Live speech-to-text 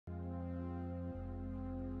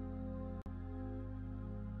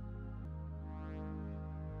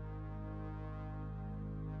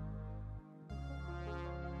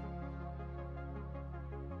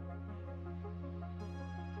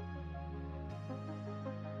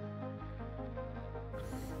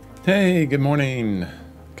Hey, good morning,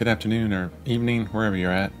 good afternoon, or evening, wherever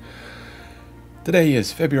you're at. Today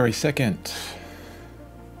is February 2nd,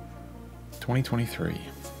 2023.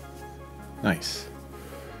 Nice.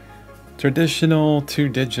 Traditional to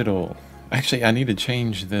digital. Actually, I need to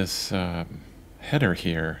change this header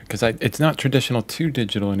here because it's not traditional to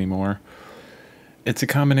digital anymore. It's a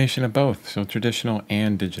combination of both, so traditional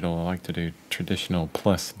and digital. I like to do traditional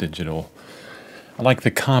plus digital. I like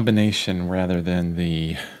the combination rather than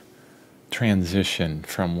the transition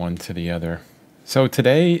from one to the other. So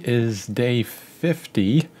today is day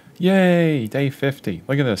 50. Yay, day 50.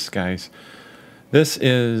 Look at this, guys. This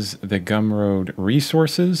is the Gumroad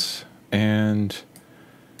resources, and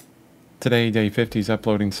today, day 50 is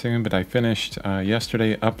uploading soon, but I finished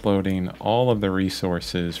yesterday uploading all of the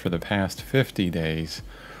resources for the past 50 days.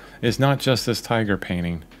 It's not just this tiger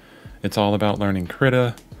painting. It's all about learning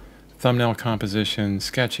Krita, thumbnail composition,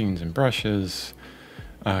 sketchings and brushes,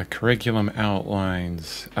 curriculum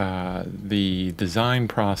outlines, the design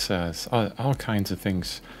process, all kinds of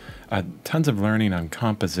things. Tons of learning on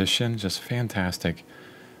composition, just fantastic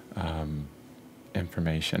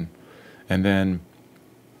information. And then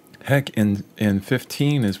heck, in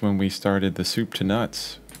 15 is when we started the soup to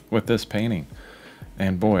nuts with this painting.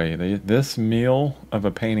 And boy, this meal of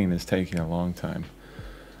a painting is taking a long time.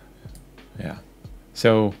 Yeah.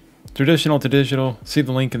 So traditional to digital, see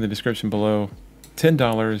the link in the description below.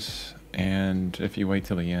 $10, and if you wait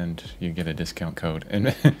till the end, you get a discount code.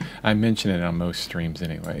 And I mention it on most streams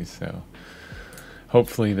anyway, so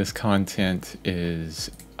hopefully this content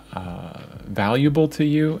is valuable to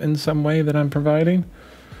you in some way that I'm providing.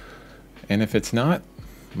 And if it's not,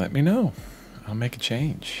 let me know. I'll make a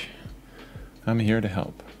change. I'm here to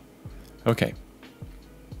help. Okay.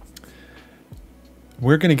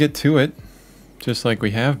 We're going to get to it, just like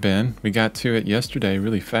we have been. We got to it yesterday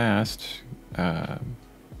really fast,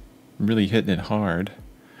 really hitting it hard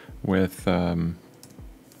with...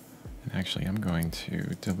 actually, I'm going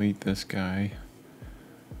to delete this guy.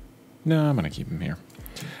 No, I'm going to keep him here.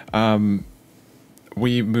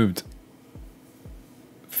 We moved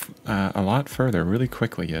a lot further really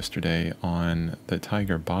quickly yesterday on the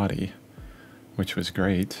tiger body, which was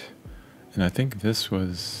great. And I think this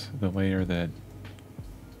was the layer that...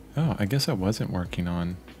 Oh, I guess I wasn't working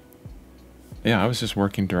on... Yeah, I was just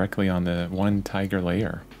working directly on the one tiger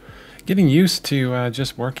layer. Getting used to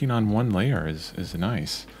just working on one layer is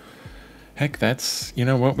nice. Heck, that's, you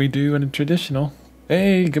know, what we do in a traditional.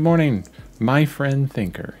 Hey, good morning, my friend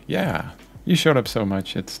thinker. Yeah, you showed up so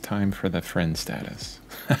much, it's time for the friend status.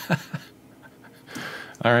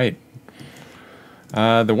 All right.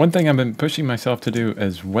 The one thing I've been pushing myself to do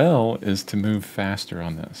as well is to move faster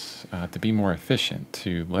on this, to be more efficient,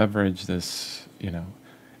 to leverage this, you know,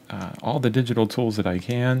 all the digital tools that I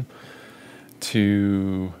can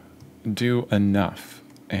to do enough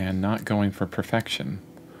and not going for perfection.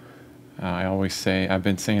 I always say, I've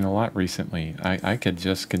been saying a lot recently, I could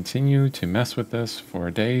just continue to mess with this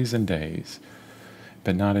for days and days,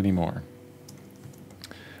 but not anymore.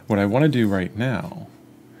 What I want to do right now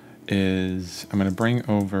is I'm going to bring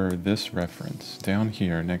over this reference down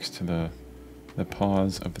here next to the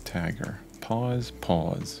paws of the tagger. Pause,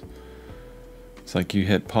 pause. It's like you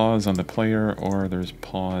hit pause on the player or there's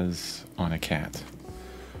pause on a cat.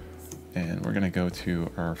 And we're going to go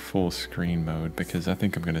to our full screen mode because I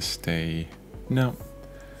think I'm going to stay... No.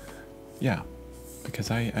 Yeah.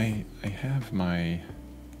 Because I have my...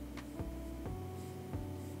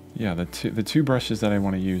 Yeah, the two brushes that I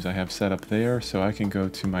want to use I have set up there, so I can go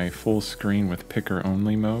to my full screen with picker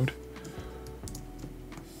only mode.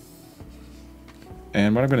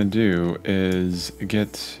 And what I'm going to do is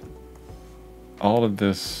get all of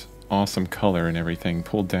this awesome color and everything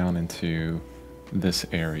pulled down into this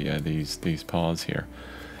area, these paws here.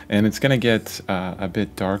 And it's going to get a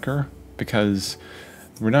bit darker because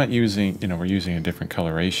we're not using, you know, we're using a different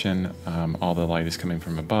coloration. All the light is coming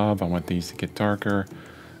from above. I want these to get darker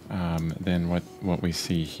than what we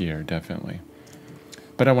see here, definitely.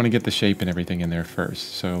 But I want to get the shape and everything in there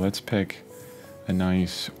first. So let's pick a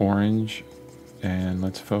nice orange and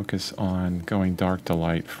let's focus on going dark to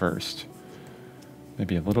light first.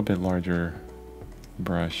 Maybe a little bit larger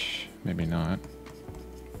brush, maybe not.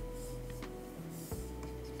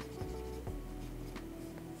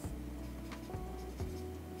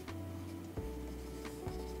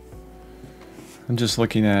 I'm just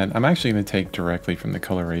looking at, I'm actually going to take directly from the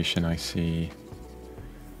coloration I see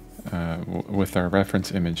with our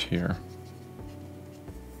reference image here.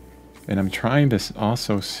 And I'm trying to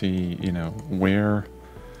also see, you know, where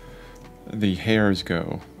the hairs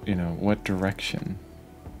go, you know, what direction.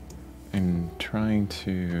 And trying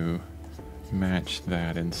to match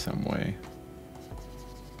that in some way.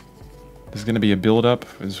 There's going to be a build-up,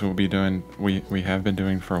 as we'll be doing. We have been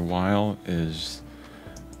doing for a while, is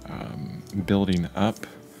building up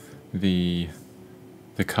the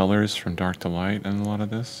colors from dark to light in a lot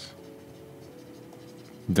of this.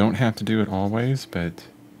 Don't have to do it always, but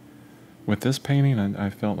with this painting, I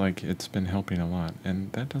felt like it's been helping a lot.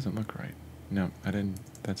 And that doesn't look right. No, I didn't.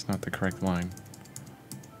 That's not the correct line.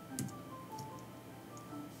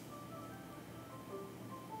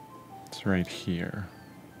 It's right here.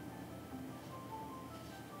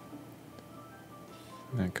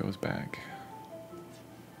 And that goes back.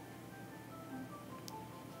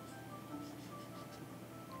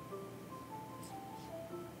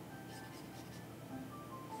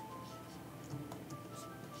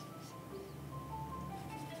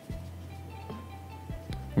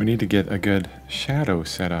 We need to get a good shadow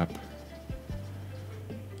set up.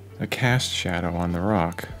 A cast shadow on the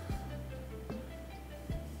rock.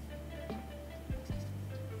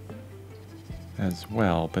 As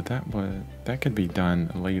well, but that could be done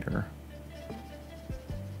later.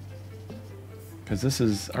 Because this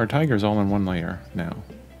is, our tiger's all in one layer now.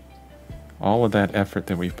 All of that effort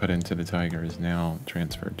that we've put into the tiger is now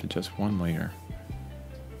transferred to just one layer.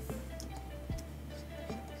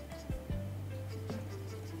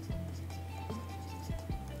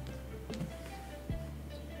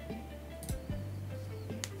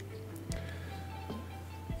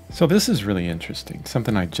 So this is really interesting,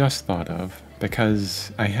 something I just thought of,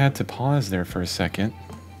 because I had to pause there for a second.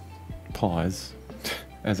 Pause.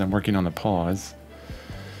 As I'm working on the pause.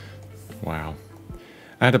 Wow.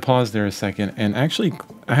 I had to pause there a second, and actually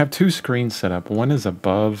I have two screens set up. One is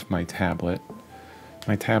above my tablet.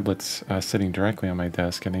 My tablet's sitting directly on my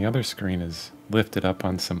desk, and the other screen is lifted up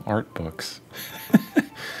on some art books.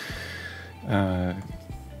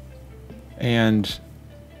 And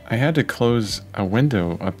I had to close a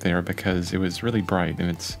window up there because it was really bright, and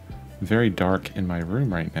it's very dark in my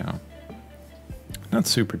room right now. Not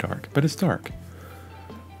super dark, but it's dark.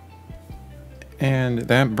 And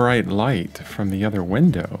that bright light from the other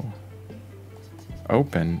window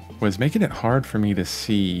open was making it hard for me to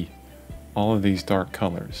see all of these dark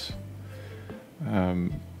colors.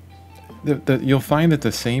 You'll find that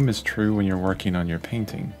the same is true when you're working on your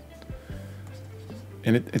painting.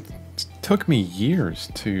 And it took me years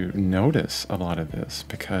to notice a lot of this,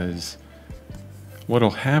 because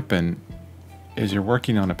what'll happen is you're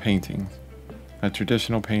working on a painting, a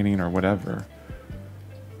traditional painting or whatever,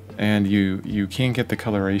 and you can't get the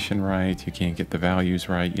coloration right, you can't get the values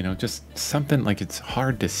right, you know, just something like it's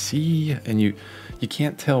hard to see, and you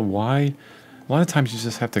can't tell why. A lot of times you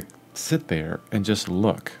just have to sit there and just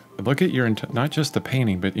look at your not just the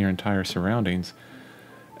painting but your entire surroundings,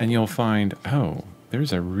 and you'll find, oh,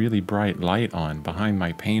 there's a really bright light on behind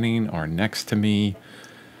my painting or next to me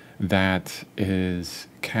that is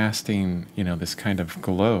casting, you know, this kind of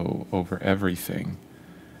glow over everything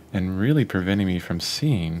and really preventing me from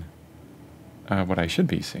seeing what I should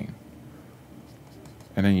be seeing.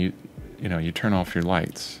 And then you turn off your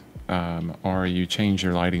lights, or you change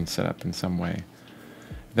your lighting setup in some way.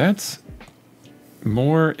 That's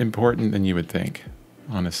more important than you would think,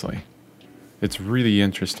 honestly. It's really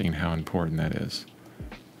interesting how important that is.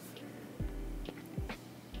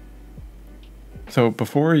 So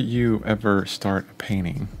before you ever start a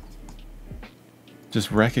painting,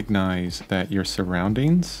 just recognize that your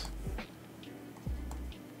surroundings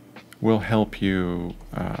will help you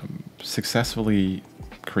successfully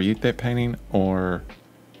create that painting, or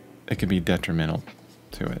it can be detrimental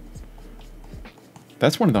to it.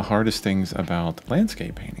 That's one of the hardest things about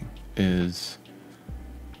landscape painting is,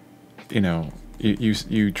 you know,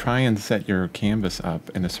 you try and set your canvas up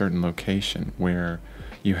in a certain location where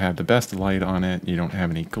you have the best light on it, you don't have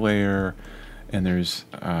any glare, and there's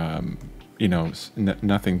you know,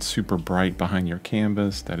 nothing super bright behind your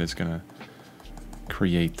canvas that is going to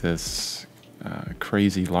create this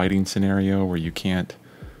crazy lighting scenario where you can't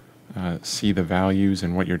see the values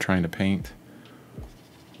and what you're trying to paint.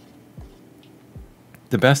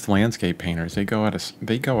 The best landscape painters, they go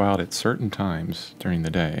out at certain times during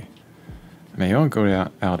the day, and they don't go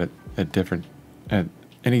out at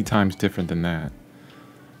any times different than that,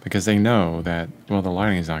 because they know that, well, the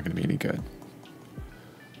lighting is not going to be any good.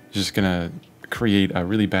 It's just going to create a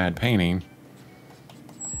really bad painting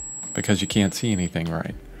because you can't see anything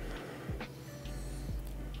right.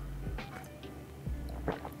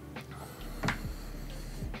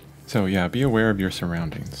 So yeah, be aware of your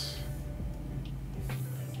surroundings.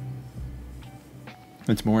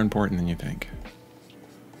 It's more important than you think.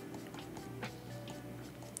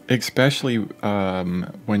 Especially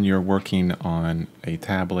when you're working on a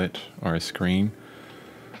tablet or a screen,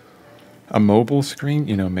 a mobile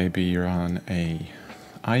screen, maybe you're on a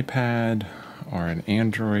iPad or an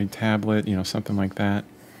Android tablet, something like that.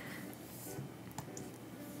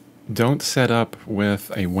 Don't set up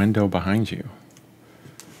with a window behind you.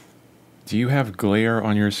 Do you have glare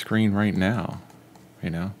on your screen right now? You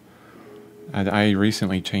know, I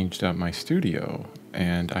recently changed up my studio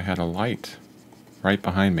and I had a light right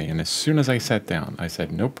behind me. And as soon as I sat down, I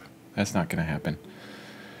said, nope, that's not going to happen.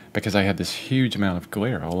 Because I had this huge amount of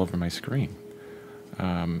glare all over my screen.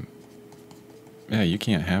 Yeah, you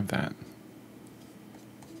can't have that.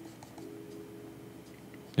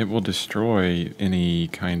 It will destroy any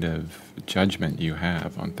kind of judgment you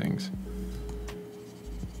have on things.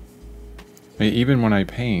 Even when I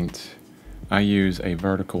paint, I use a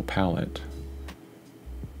vertical palette,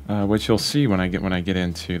 which you'll see when I get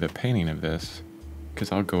into the painting of this,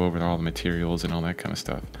 because I'll go over all the materials and all that kind of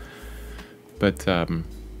stuff. But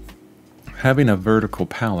having a vertical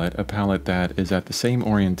palette, a palette that is at the same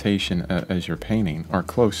orientation as your painting, or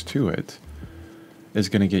close to it, is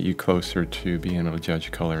going to get you closer to being able to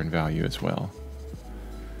judge color and value as well.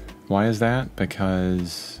 Why is that?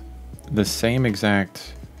 Because the same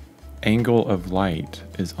exact angle of light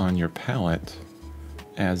is on your palette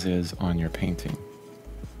as is on your painting.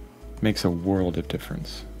 Makes a world of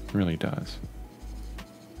difference. It really does.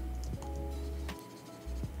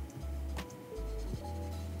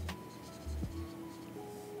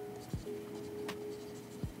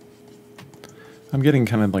 I'm getting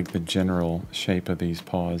kind of like the general shape of these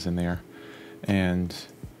paws in there. And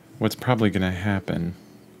what's probably going to happen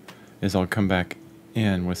is I'll come back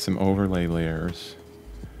in with some overlay layers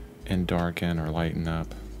and darken or lighten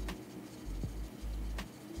up.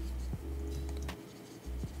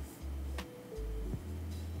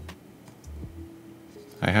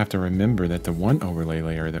 I have to remember that the one overlay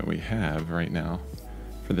layer that we have right now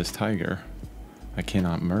for this tiger, I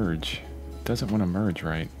cannot merge. It doesn't want to merge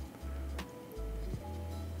right.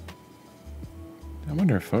 I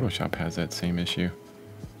wonder if Photoshop has that same issue.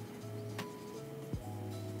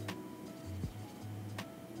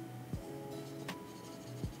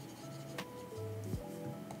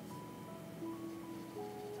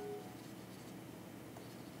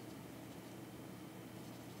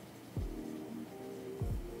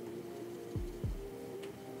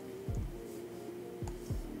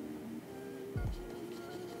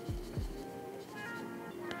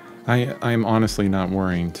 I'm honestly not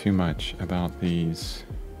worrying too much about the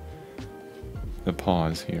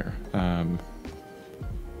paws here. I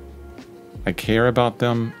care about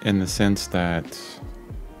them in the sense that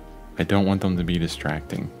I don't want them to be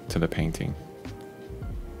distracting to the painting.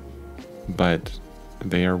 But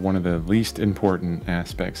they are one of the least important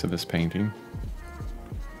aspects of this painting.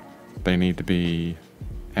 They need to be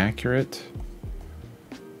accurate,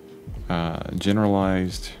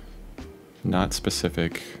 generalized, not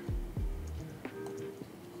specific,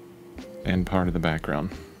 and part of the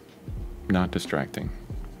background, not distracting.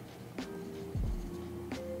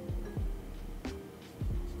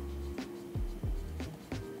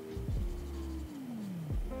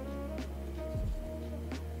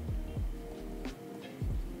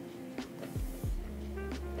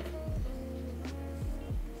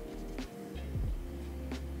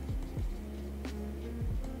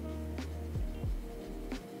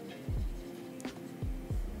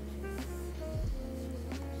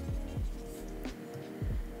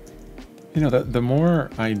 You know, the more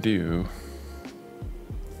I do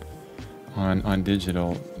on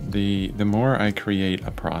digital, the more I create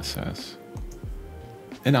a process.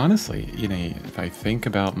 And honestly, if I think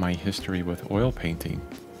about my history with oil painting,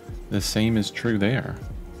 the same is true there.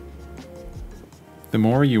 The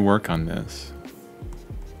more you work on this,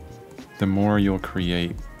 the more you'll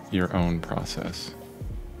create your own process.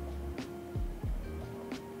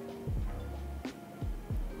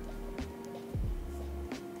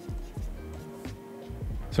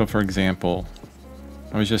 So for example,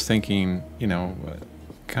 I was just thinking,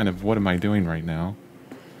 kind of what am I doing right now?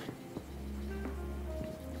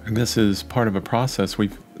 And this is part of a process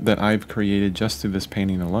that I've created just through this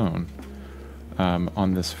painting alone,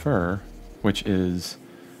 on this fur, which is,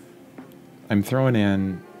 I'm throwing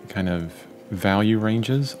in kind of value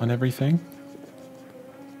ranges on everything.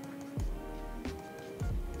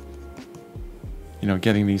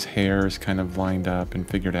 Getting these hairs kind of lined up and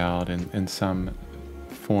figured out in some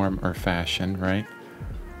form or fashion, right?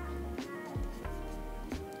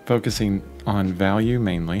 Focusing on value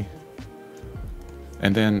mainly.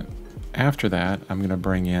 And then after that, I'm going to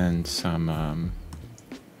bring in some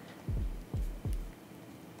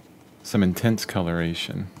intense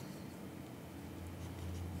coloration.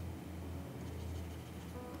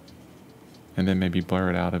 and then maybe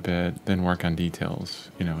blur it out a bit, then work on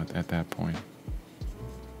details, at that point.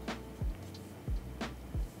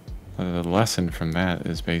 The lesson from that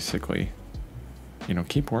is basically,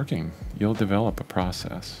 keep working. You'll develop a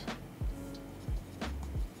process.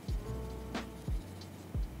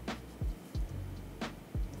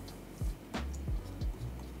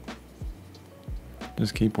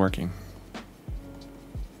 Just keep working.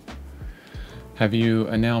 Have you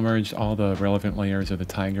now merged all the relevant layers of the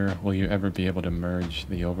tiger? Will you ever be able to merge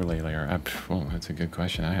the overlay layer? Well, that's a good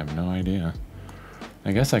question. I have no idea.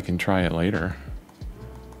 I guess I can try it later.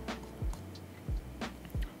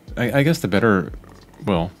 I guess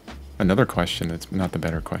another question that's not the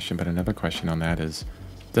better question, but another question on that is,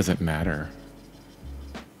 does it matter?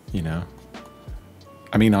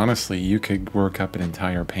 I mean, honestly, you could work up an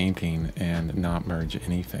entire painting and not merge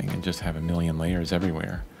anything and just have a million layers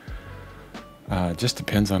everywhere. Just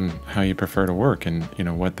depends on how you prefer to work and,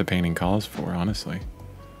 what the painting calls for, honestly.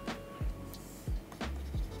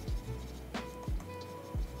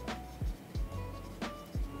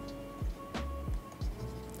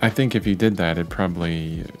 I think if you did that, it would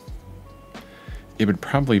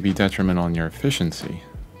probably be detrimental on your efficiency.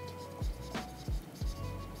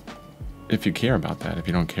 If you care about that, if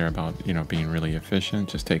you don't care about, being really efficient,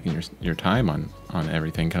 just taking your time on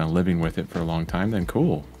everything, kind of living with it for a long time, then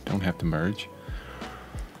cool. Don't have to merge.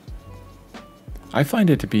 I find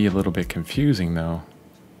it to be a little bit confusing though.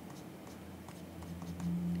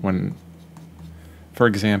 When, for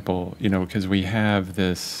example, because we have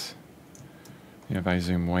this, if I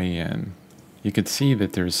zoom way in, you could see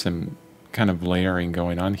that there's some kind of layering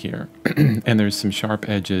going on here. And there's some sharp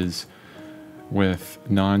edges with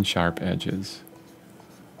non-sharp edges.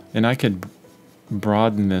 And I could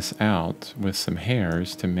broaden this out with some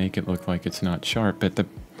hairs to make it look like it's not sharp. But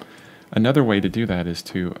another way to do that is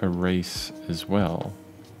to erase as well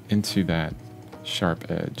into that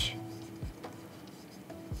sharp edge.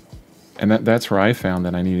 And that's where I found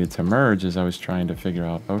that I needed to merge, as I was trying to figure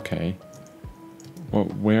out, okay, well,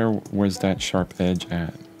 where was that sharp edge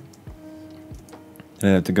at? And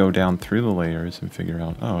I had to go down through the layers and figure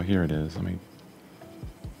out, oh, here it is. Let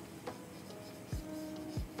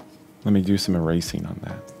me do some erasing on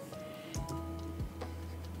that.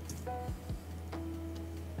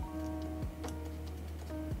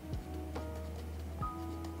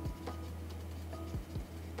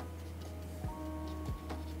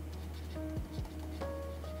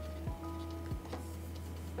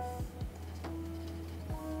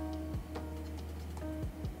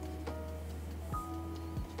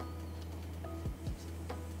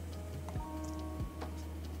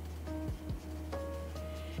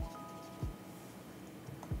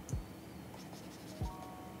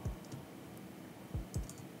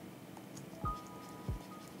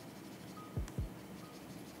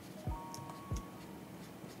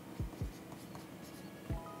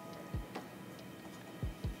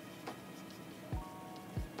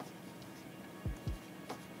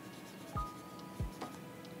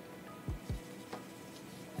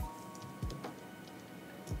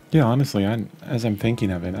 Yeah, honestly, as I'm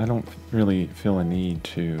thinking of it, I don't really feel a need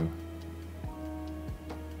to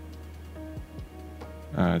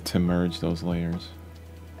merge those layers.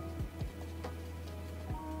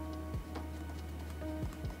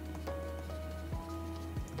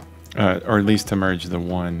 Or at least to merge the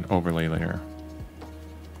one overlay layer.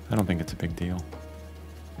 I don't think it's a big deal.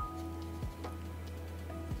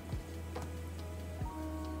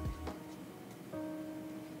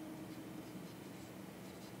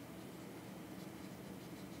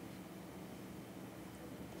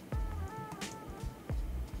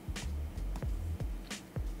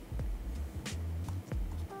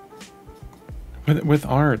 With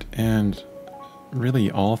art and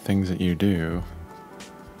really all things that you do,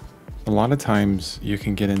 a lot of times you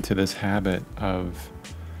can get into this habit of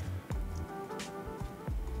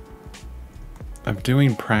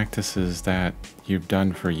doing practices that you've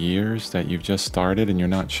done for years, that you've just started and you're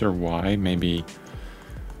not sure why. Maybe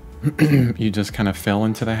you just kind of fell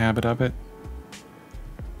into the habit of it.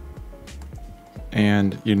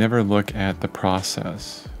 And you never look at the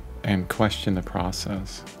process and question the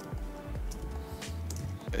process.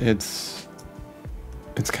 It's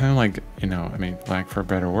kind of like, lack for a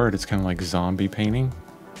better word, it's kind of like zombie painting,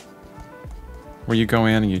 where you go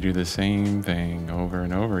in and you do the same thing over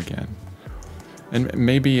and over again. And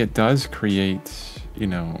maybe it does create,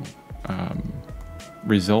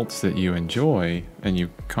 results that you enjoy and you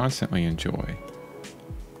constantly enjoy.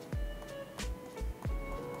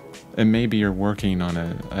 And maybe you're working on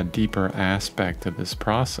a deeper aspect of this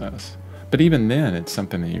process. But even then, it's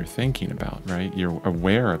something that you're thinking about, right? You're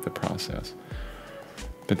aware of the process.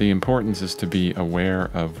 But the importance is to be aware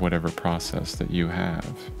of whatever process that you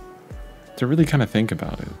have. To really kind of think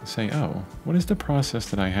about it. Say, oh, what is the process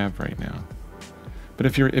that I have right now? But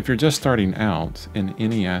if you're just starting out in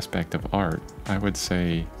any aspect of art, I would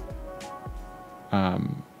say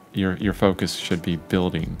your focus should be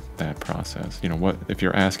building that process. You know, what if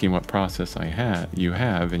you're asking what process you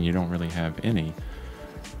have and you don't really have any,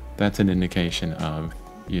 that's an indication of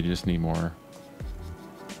you just need more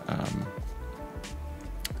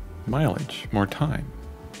mileage, more time.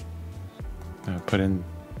 Put in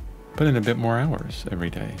a bit more hours every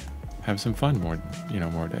day. Have some fun more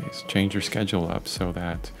days. Change your schedule up so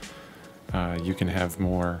that you can have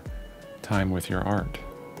more time with your art.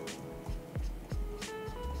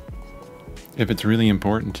 If it's really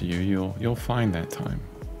important to you, you'll find that time.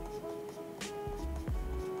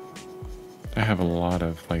 I have a lot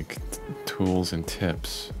of tools and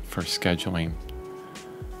tips for scheduling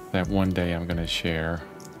that one day I'm going to share.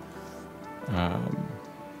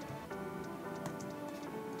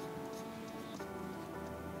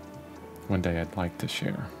 One day I'd like to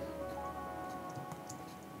share.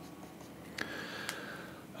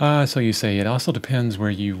 So you say it also depends where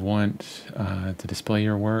you want to display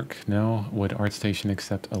your work. No? Would ArtStation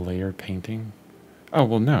accept a layered painting? Oh,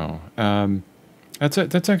 well, no.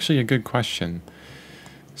 That's actually a good question.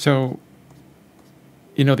 So,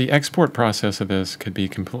 you know, the export process of this could be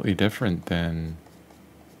completely different than,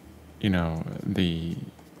 you know, the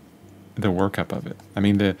workup of it. I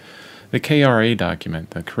mean, the KRA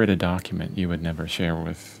document, the Krita document, you would never share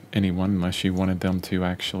with anyone unless you wanted them to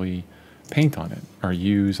actually paint on it or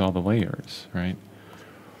use all the layers, right?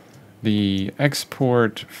 The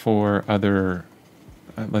export for other,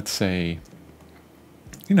 let's say,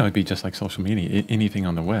 you know, it'd be just like social media. Anything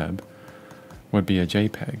on the web would be a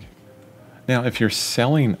JPEG. Now, if you're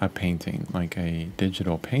selling a painting, like a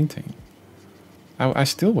digital painting, I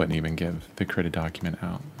still wouldn't even give the Krita document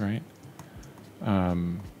out, right?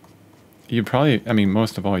 You'd probably, I mean,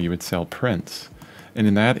 most of all, you would sell prints. And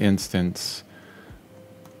in that instance,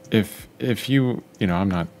 if you know, I'm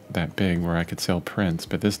not that big where I could sell prints,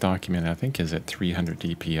 but this document I think is at 300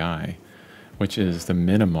 DPI, which is the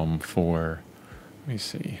minimum for, let me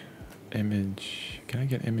see, image, can I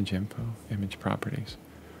get image info, image properties?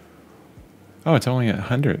 Oh, it's only at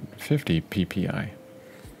 150 PPI.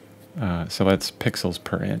 So that's pixels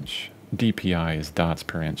per inch. DPI is dots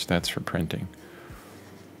per inch. That's for printing.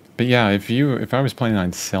 But yeah, if I was planning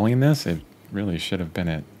on selling this, it really should have been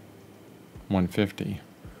at 150.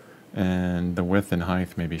 And the width and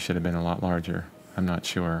height maybe should have been a lot larger. I'm not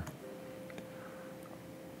sure.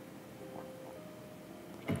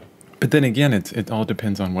 But then again, it all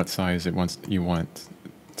depends on what size you want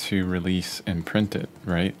to release and print it,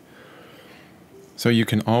 right? So you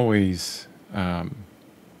can always,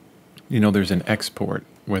 you know, there's an export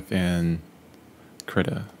within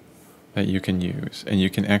Krita that you can use, and you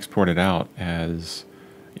can export it out as,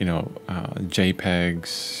 you know,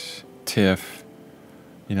 JPEGs, TIFF.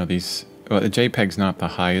 You know, these. Well, the JPEG's not the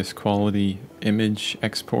highest quality image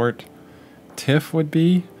export. TIFF would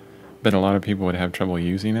be, but a lot of people would have trouble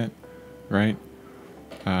using it, right?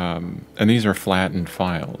 And these are flattened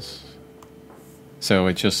files. So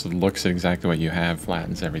it just looks at exactly what you have,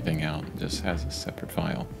 flattens everything out, just has a separate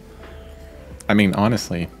file. I mean,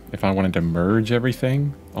 honestly, if I wanted to merge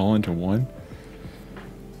everything all into one,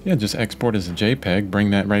 yeah, just export as a JPEG,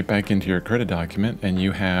 bring that right back into your Krita document, and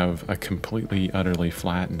you have a completely, utterly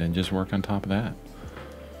flattened, and just work on top of that.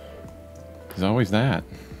 There's always that.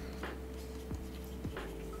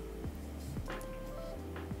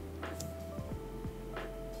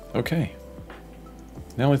 Okay.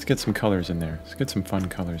 Now let's get some colors in there. Let's get some fun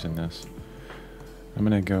colors in this. I'm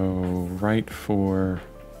going to go right for...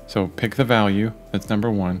 So pick the value. That's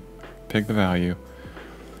number one. Pick the value.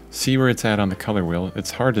 See where it's at on the color wheel.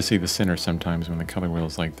 It's hard to see the center sometimes when the color wheel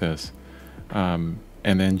is like this. And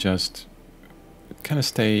then just kind of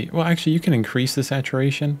stay... Well, actually, you can increase the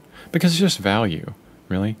saturation because it's just value,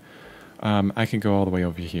 really. I can go all the way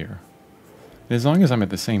over here. And as long as I'm at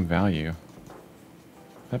the same value,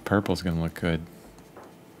 that purple's going to look good.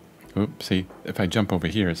 Oops, see, if I jump over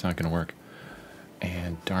here, it's not going to work.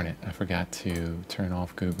 And darn it, I forgot to turn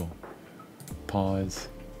off Google. Pause.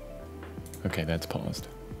 Okay, that's paused.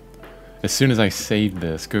 As soon as I saved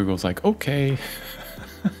this, Google's like, okay,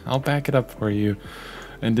 I'll back it up for you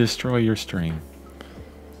and destroy your stream.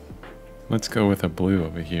 Let's go with a blue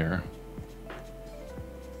over here.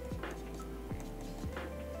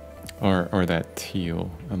 Or that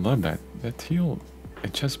teal. I love that. That teal,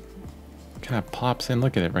 it just kind of pops in.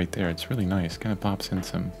 Look at it right there. It's really nice. Kind of pops in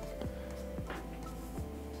some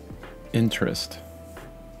interest.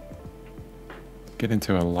 get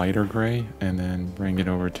into a lighter gray, and then bring it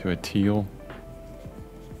over to a teal.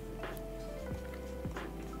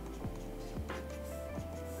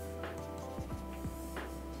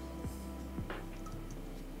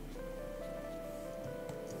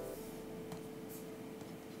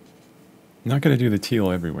 Not going to do the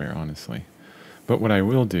teal everywhere, honestly. But what I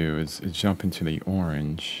will do is jump into the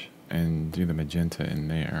orange and do the magenta in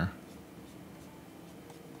there.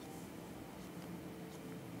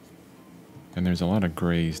 And there's a lot of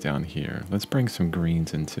grays down here. Let's bring some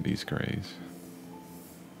greens into these grays.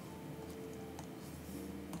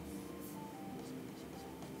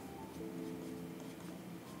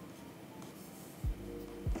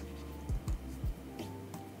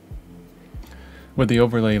 Would the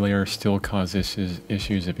overlay layer still cause issues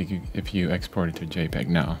if you export it to JPEG?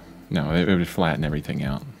 No, no, it would flatten everything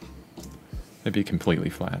out. It'd be completely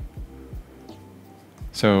flat.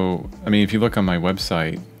 So, I mean, if you look on my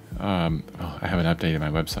website, I haven't updated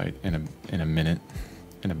my website in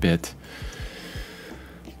a bit.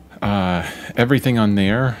 Everything on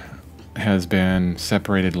there has been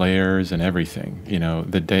separated layers and everything. You know,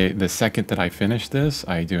 the second that I finish this,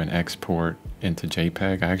 I do an export into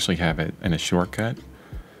JPEG. I actually have it in a shortcut,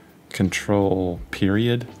 Control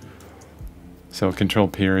period. So Control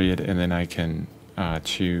period, and then I can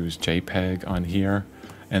choose JPEG on here,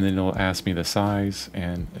 and then it'll ask me the size,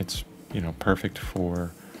 and it's, you know, perfect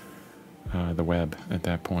for the web at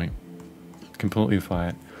that point. Completely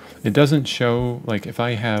flat. It doesn't show, like if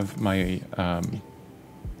I have my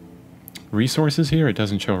resources here, it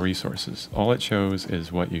doesn't show resources. All it shows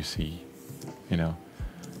is what you see, you know.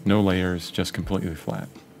 No layers, just completely flat.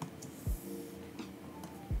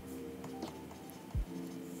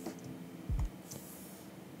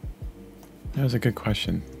 That was a good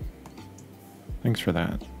question. Thanks for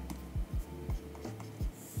that.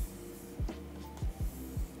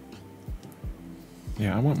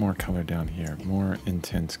 Yeah, I want more color down here, more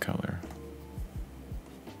intense color.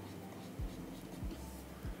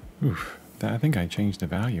 Oof, I think I changed the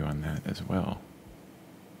value on that as well.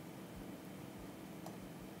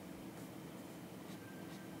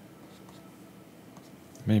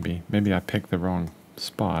 Maybe I picked the wrong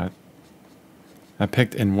spot. I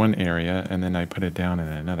picked in one area and then I put it down in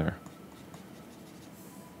another.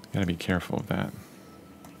 Gotta be careful of that.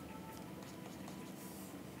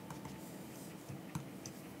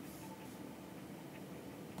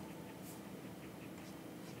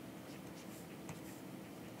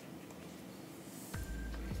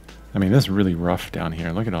 I mean, this is really rough down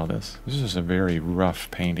here. Look at all this. This is just a very rough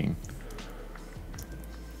painting.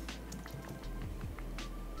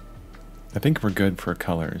 I think we're good for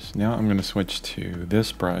colors. Now I'm going to switch to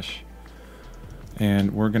this brush,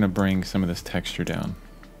 and we're going to bring some of this texture down.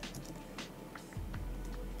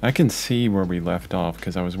 I can see where we left off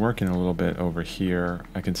because I was working a little bit over here.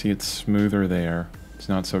 I can see it's smoother there. It's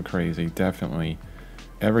not so crazy. Definitely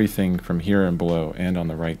everything from here and below and on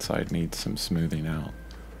the right side needs some smoothing out.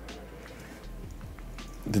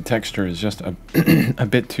 The texture is just a, a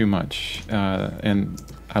bit too much, and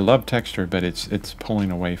I love texture, but it's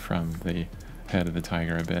pulling away from the head of the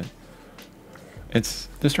tiger a bit. It's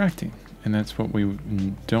distracting, and that's what we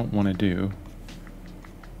don't want to do,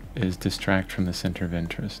 is distract from the center of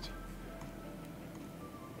interest.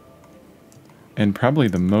 And probably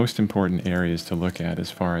the most important areas to look at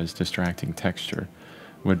as far as distracting texture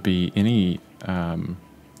would be any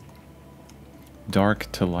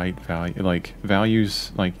dark to light value, like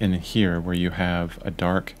values like in here where you have a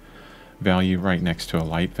dark value right next to a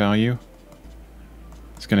light value.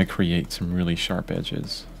 It's going to create some really sharp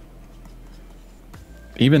edges.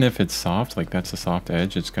 Even if it's soft, like that's a soft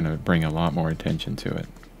edge, it's going to bring a lot more attention to it.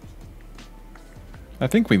 I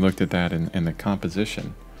think we looked at that in the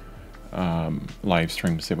composition live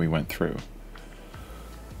streams that we went through.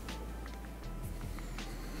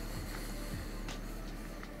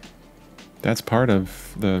 That's part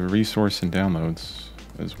of the resource and downloads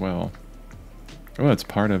as well. Oh, it's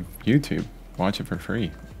part of YouTube. Watch it for free.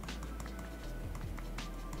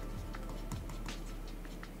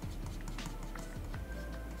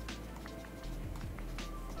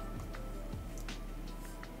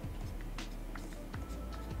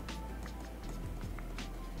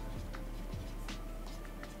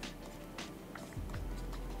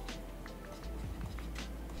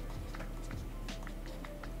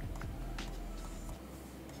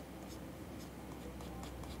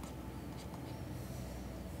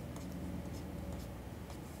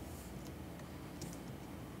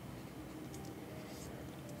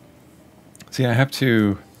 See, I have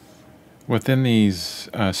to, within these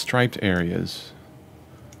striped areas,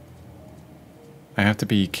 I have to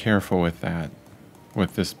be careful with that,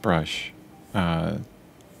 with this brush, uh,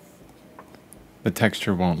 the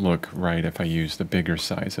texture won't look right if I use the bigger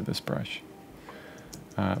size of this brush.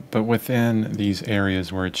 But within these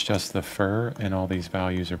areas where it's just the fur and all these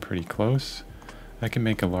values are pretty close, I can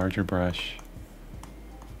make a larger brush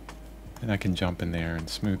and I can jump in there and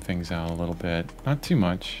smooth things out a little bit. Not too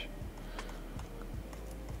much.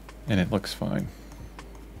 And it looks fine.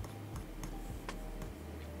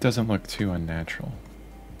 Doesn't look too unnatural.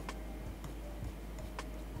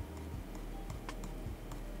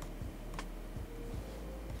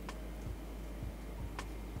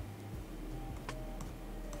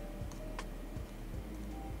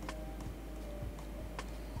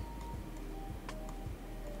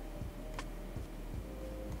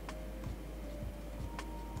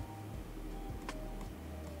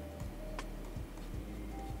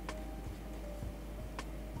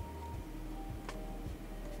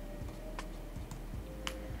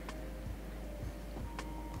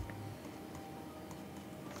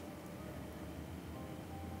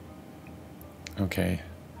 Okay.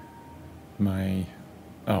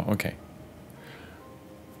 Okay.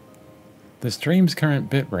 The stream's current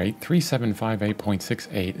bitrate,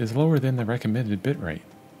 3758.68, is lower than the recommended bitrate.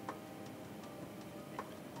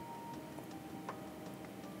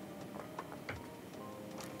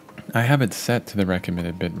 I have it set to the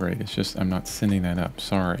recommended bitrate. It's just I'm not sending that up.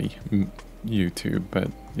 Sorry, YouTube, but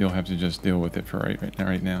you'll have to just deal with it for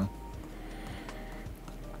right now.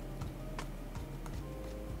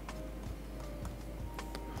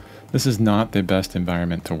 This is not the best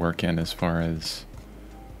environment to work in as far as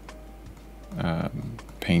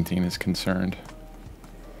painting is concerned.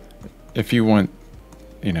 If you want,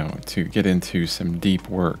 to get into some deep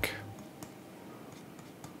work,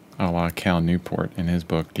 a la Cal Newport in his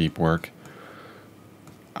book, Deep Work,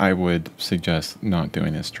 I would suggest not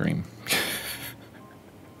doing a stream.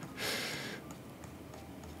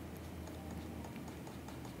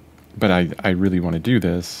 But I really want to do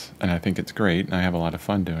this, and I think it's great, and I have a lot of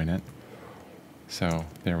fun doing it. So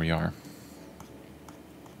there we are.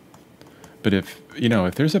 But if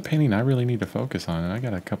there's a painting I really need to focus on, and I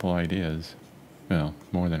got a couple ideas, well,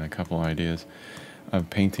 more than a couple ideas of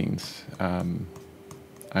paintings,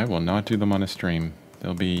 I will not do them on a stream.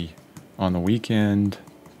 They'll be on the weekend,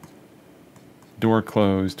 door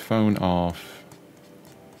closed, phone off,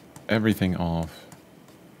 everything off.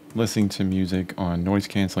 Listening to music on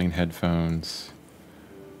noise-canceling headphones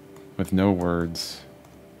with no words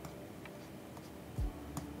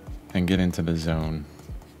and get into the zone.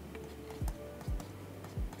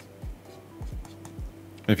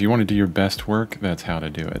 If you want to do your best work, that's how to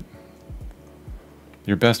do it.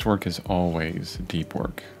 Your best work is always deep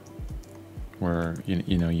work, where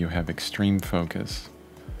you have extreme focus.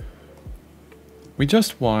 We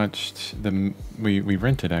just watched we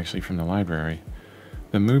rented actually from the library.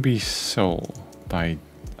 The movie Soul by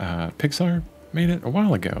Pixar made it a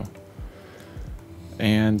while ago.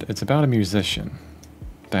 And it's about a musician,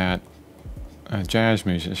 a jazz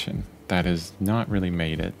musician that has not really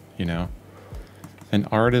made it, An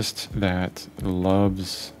artist that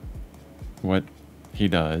loves what he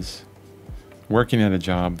does, working at a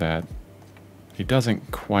job that he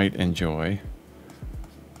doesn't quite enjoy,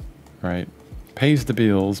 right? Pays the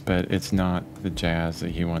bills, but it's not the jazz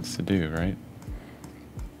that he wants to do, right?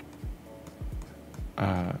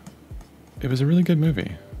 It was a really good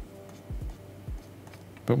movie.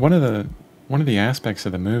 But one of the aspects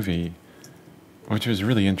of the movie, which was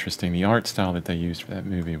really interesting, the art style that they used for that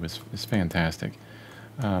movie was fantastic.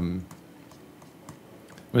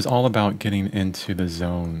 Was all about getting into the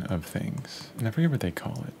zone of things. And I forget what they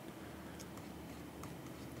call it.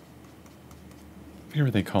 I forget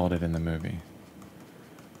what they called it in the movie.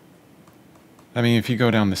 I mean, if you go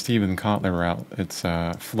down the Stephen Kotler route, it's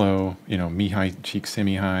flow, Mihai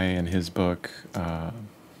Csikszentmihalyi in his book,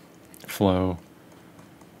 Flow.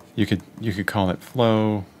 You could call it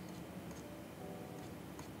flow.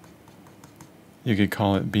 You could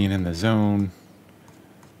call it being in the zone.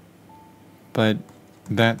 But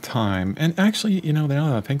that time, and actually, now that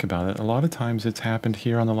I think about it, a lot of times it's happened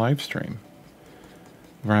here on the live stream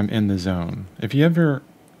where I'm in the zone. If you ever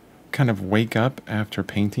kind of wake up after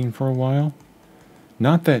painting for a while,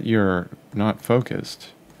 not that you're not focused,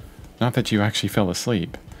 not that you actually fell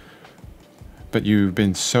asleep, but you've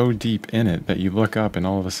been so deep in it that you look up and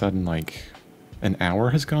all of a sudden like an hour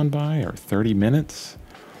has gone by or 30 minutes.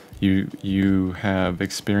 You have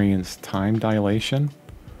experienced time dilation.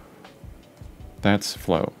 That's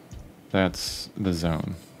flow. That's the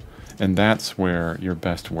zone. And that's where your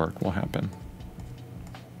best work will happen.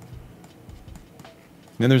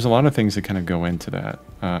 And there's a lot of things that kind of go into that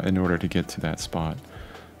in order to get to that spot.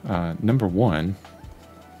 Number one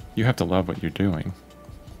You have to love what you're doing.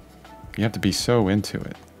 You have to be so into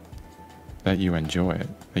it that you enjoy it,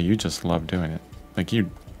 that you just love doing it. Like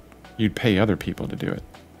you'd pay other people to do it,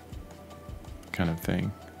 kind of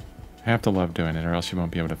thing. You have to love doing it, or else you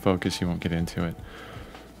won't be able to focus. You won't get into it.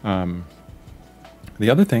 The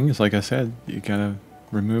other thing is, like I said, you gotta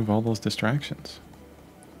remove all those distractions.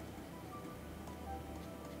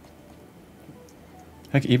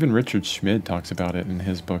 Heck, even Richard Schmid talks about it in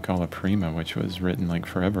his book Alla Prima, which was written like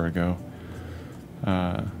forever ago.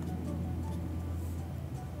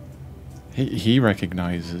 He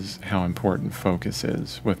recognizes how important focus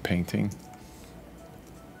is with painting.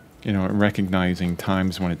 You know, recognizing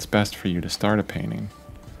times when it's best for you to start a painting.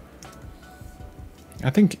 I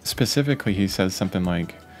think specifically he says something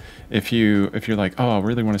like, if you're like, oh, I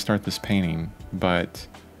really want to start this painting, but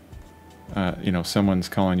you know, someone's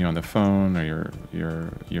calling you on the phone, or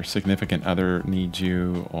your significant other needs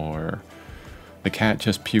you, or the cat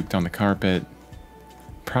just puked on the carpet,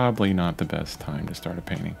 probably not the best time to start a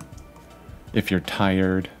painting. If you're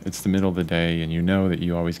tired, it's the middle of the day, and you know that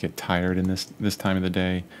you always get tired in this time of the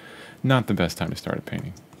day, not the best time to start a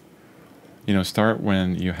painting. You know, start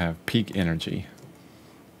when you have peak energy.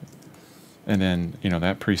 And then, you know,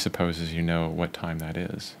 that presupposes you know what time that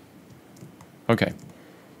is. Okay.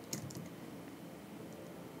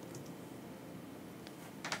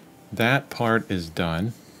 That part is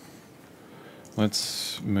done.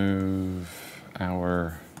 Let's move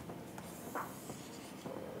our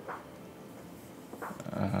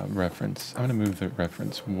reference. I'm going to move the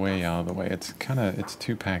reference way out of the way. It's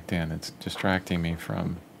too packed in. It's distracting me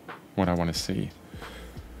from what I want to see.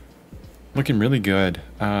 Looking really good.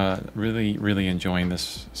 Really enjoying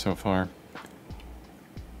this so far.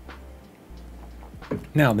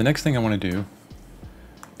 Now, the next thing I want to do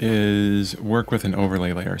is work with an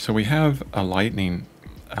overlay layer. So we have a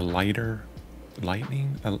layer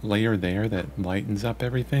there that lightens up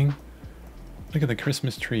everything. Look at the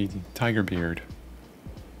Christmas tree, tiger beard.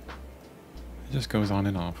 It just goes on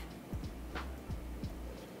and off.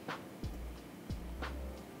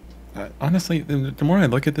 Honestly, the more I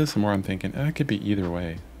look at this, the more I'm thinking, it could be either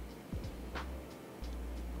way.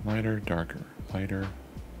 Lighter, darker, lighter,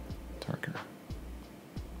 darker.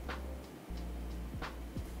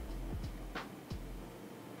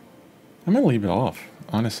 I'm going to leave it off,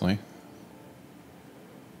 honestly.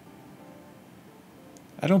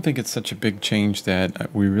 I don't think it's such a big change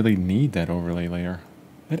that we really need that overlay layer.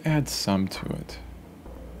 It adds some to it.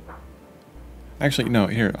 Actually, no,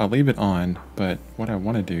 here, I'll leave it on, but what I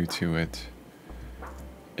want to do to it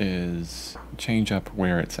is change up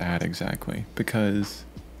where it's at exactly, because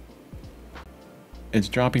it's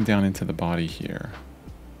dropping down into the body here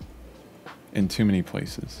in too many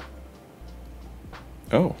places.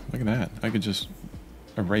 Oh, look at that. I could just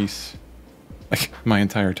erase like my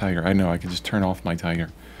entire tiger. I know, I could just turn off my tiger.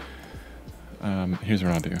 Here's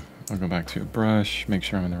what I'll do. I'll go back to a brush, make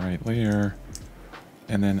sure I'm in the right layer,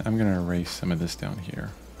 and then I'm going to erase some of this down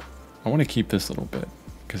here. I want to keep this a little bit,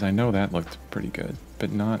 because I know that looked pretty good,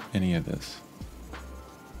 but not any of this.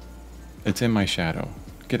 It's in my shadow.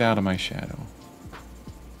 Get out of my shadow.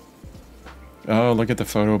 Oh, look at the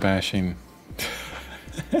photo bashing.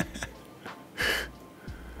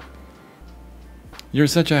 You're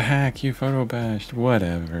such a hack, you photo bashed.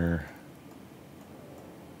 Whatever.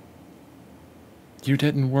 You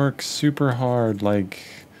didn't work super hard like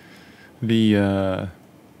the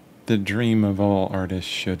dream of all artists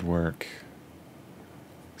should work.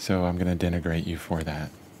 So I'm going to denigrate you for that.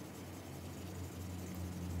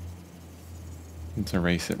 Let's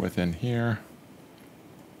erase it within here.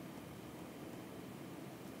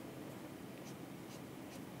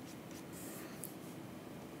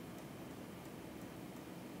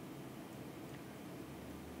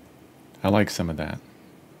 I like some of that.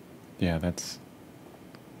 Yeah, that's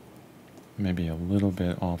maybe a little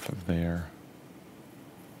bit off of there.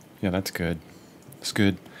 Yeah, that's good. It's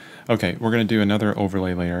good. Okay, we're going to do another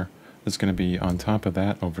overlay layer that's going to be on top of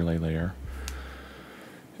that overlay layer.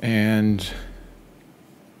 And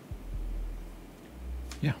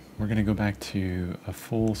yeah, we're going to go back to a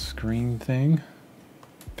full screen thing.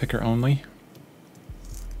 Picker only.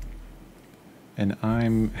 And how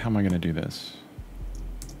am I going to do this?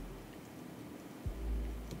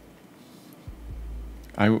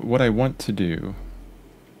 What I want to do,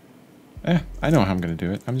 I know how I'm going to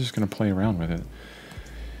do it. I'm just going to play around with it.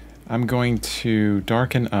 I'm going to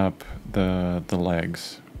darken up the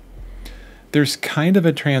legs. There's kind of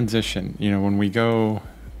a transition, you know, when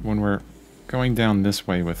we're going down this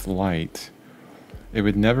way with light, it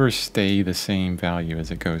would never stay the same value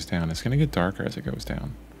as it goes down. It's going to get darker as it goes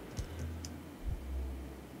down.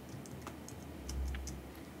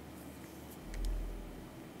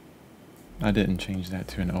 I didn't change that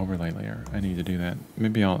to an overlay layer. I need to do that.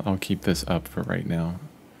 Maybe I'll keep this up for right now.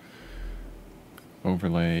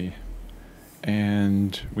 Overlay.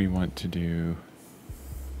 And we want to do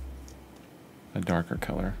a darker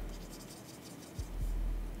color.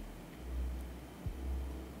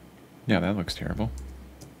 Yeah, that looks terrible.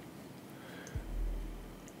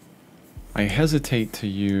 I hesitate to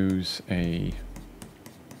use a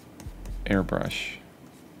airbrush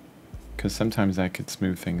because sometimes that could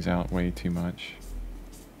smooth things out way too much.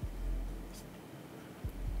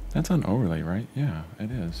 That's on overlay, right? Yeah,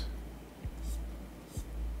 it is.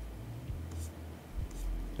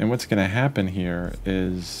 And what's going to happen here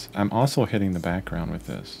is I'm also hitting the background with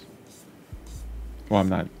this. Well, I'm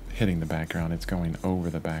not hitting the background, it's going over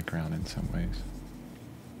the background in some ways.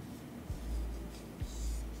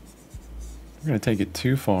 I'm going to take it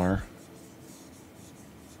too far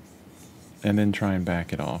and then try and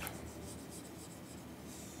back it off.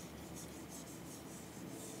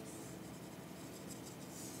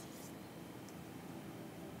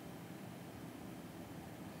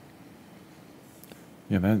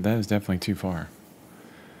 Yeah, that is definitely too far.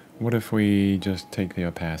 What if we just take the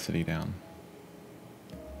opacity down?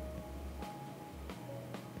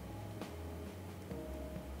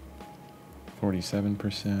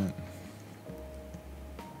 %.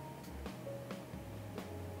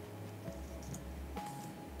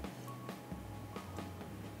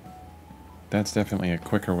 That's definitely a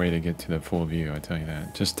quicker way to get to the full view, I tell you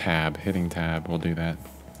that. Just tab, hitting tab will do that.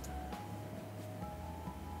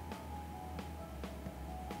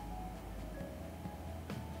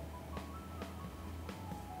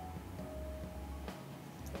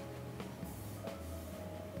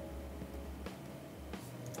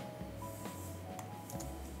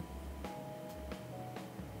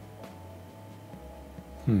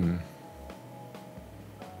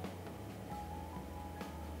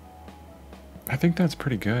 I think that's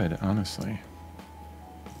pretty good, honestly.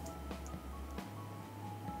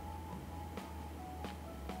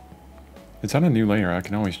 It's on a new layer. I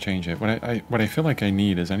can always change it. What I feel like I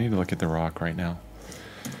need is I need to look at the rock right now.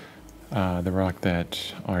 The rock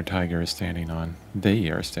that our tiger is standing on. They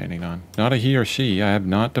are standing on. Not a he or she. I have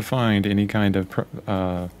not defined any kind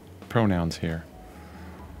of pronouns here.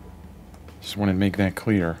 Just want to make that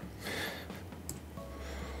clear.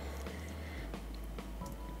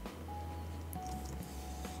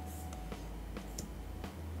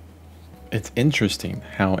 It's interesting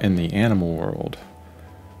how in the animal world,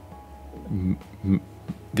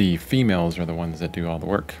 the females are the ones that do all the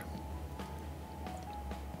work.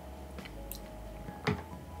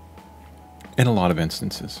 In a lot of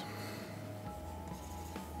instances.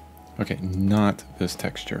 Okay, not this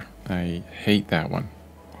texture. I hate that one.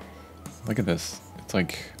 Look at this. It's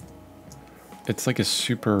like a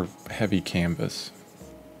super heavy canvas.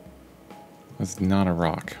 It's not a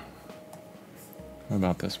rock. What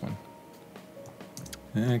about this one?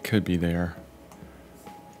 It could be there.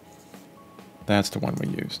 That's the one we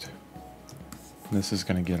used. This is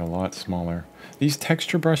going to get a lot smaller. These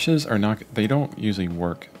texture brushes are not, they don't usually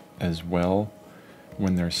work as well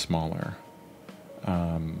when they're smaller.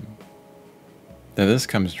 Now this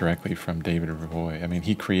comes directly from David Ravoy. I mean,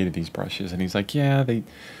 he created these brushes and he's like, yeah, they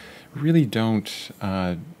really don't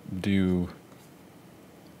do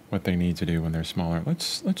what they need to do when they're smaller.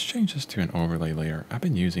 Let's change this to an overlay layer. I've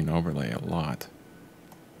been using overlay a lot.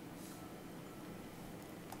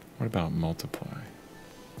 What about multiply?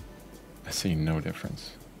 I see no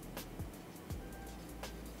difference.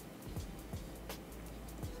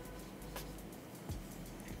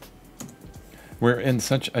 We're in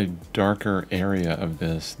such a darker area of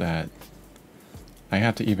this that I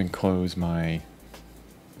have to even close my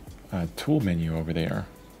tool menu over there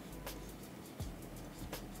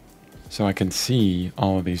so I can see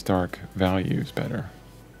all of these dark values better.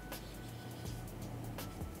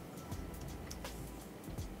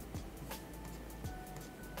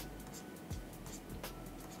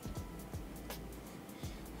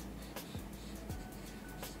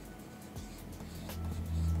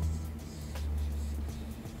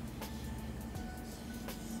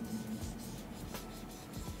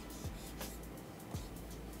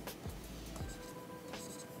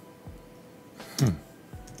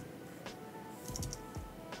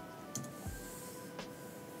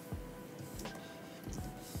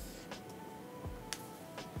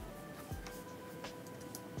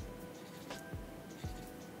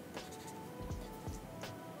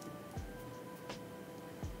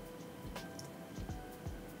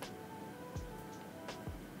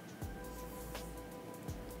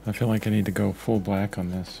 I feel like I need to go full black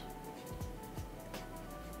on this.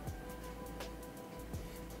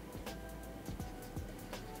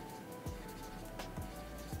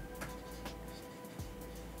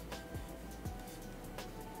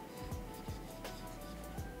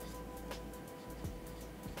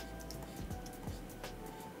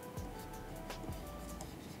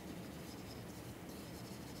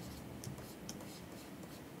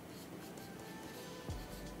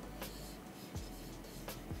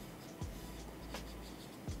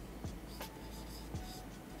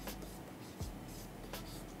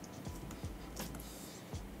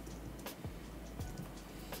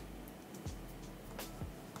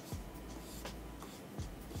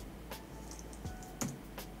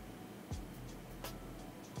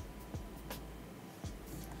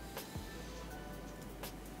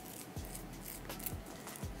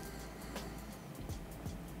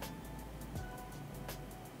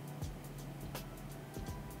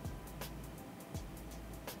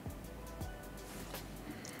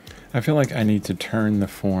 I feel like I need to turn the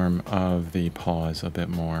form of the paws a bit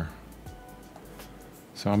more.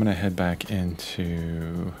 So I'm going to head back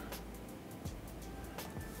into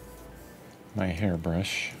my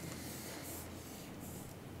hairbrush.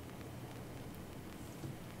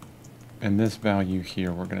 And this value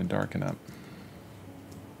here, we're going to darken up.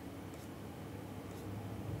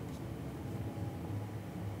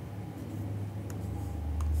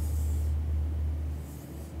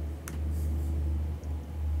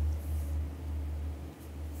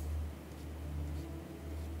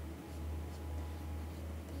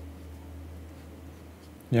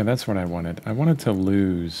 Yeah, that's what I wanted. I wanted to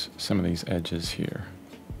lose some of these edges here.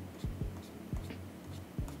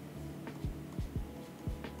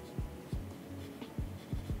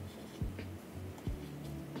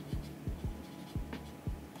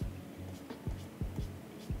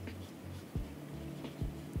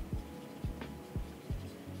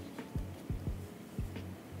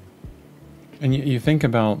 And you think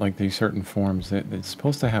about like these certain forms that it's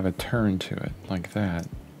supposed to have a turn to it, like that.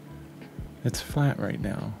 It's flat right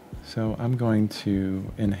now. So I'm going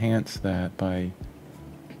to enhance that by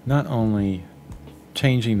not only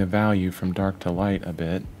changing the value from dark to light a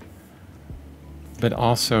bit, but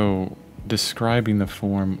also describing the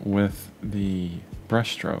form with the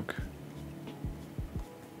brush stroke.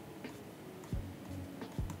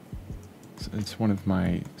 It's one of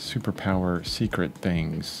my superpower secret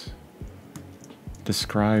things.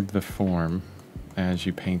 Describe the form as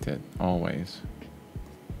you paint it, always.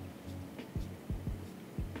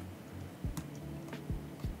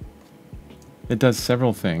 It does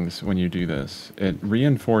several things when you do this. It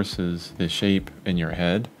reinforces the shape in your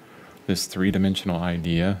head, this three-dimensional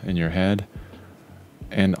idea in your head,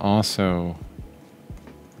 and also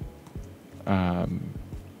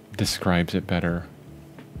describes it better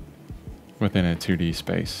within a 2D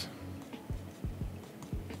space.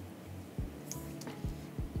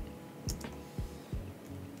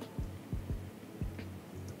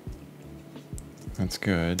 That's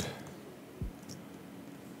good.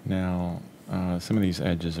 Now, some of these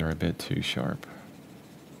edges are a bit too sharp.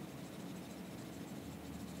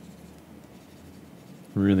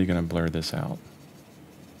 Really going to blur this out.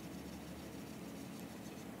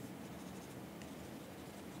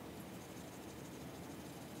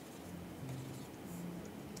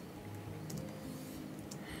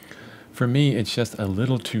 For me, it's just a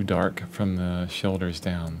little too dark from the shoulders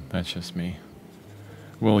down. That's just me.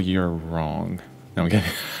 Well, you're wrong. No, I'm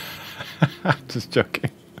kidding. Just joking.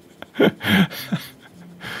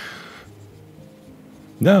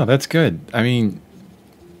 No, that's good. I mean,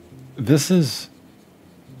 this is...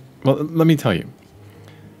 Well, let me tell you.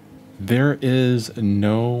 There is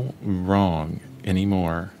no wrong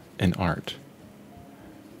anymore in art.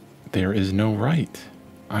 There is no right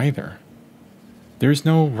either. There's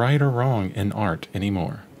no right or wrong in art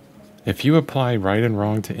anymore. If you apply right and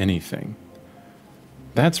wrong to anything,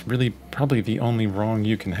 that's really probably the only wrong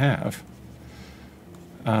you can have.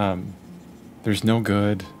 There's no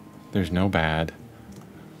good, there's no bad,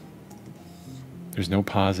 there's no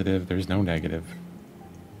positive, there's no negative.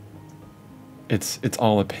 It's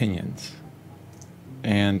all opinions.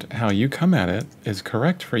 And how you come at it is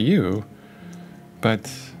correct for you,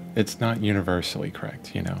 but it's not universally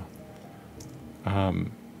correct, you know.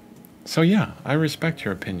 So yeah, I respect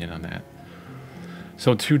your opinion on that.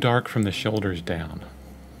 So too dark from the shoulders down.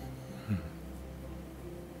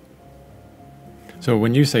 So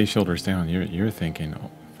when you say shoulders down, you're thinking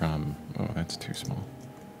from, oh, that's too small.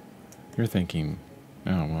 You're thinking,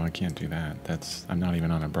 oh, well, I can't do that. I'm not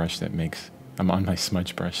even on a brush that makes, I'm on my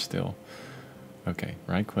smudge brush still. Okay,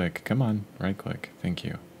 right click, come on, right click, thank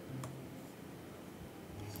you.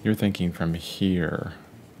 You're thinking from here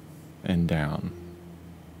and down.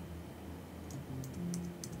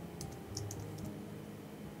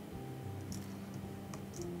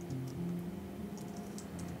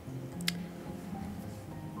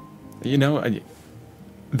 You know,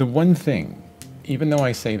 the one thing, even though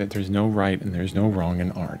I say that there's no right and there's no wrong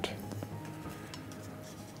in art,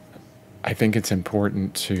 I think it's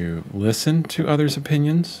important to listen to others'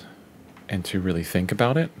 opinions and to really think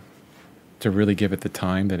about it, to really give it the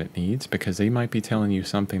time that it needs, because they might be telling you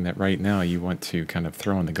something that right now you want to kind of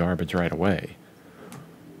throw in the garbage right away.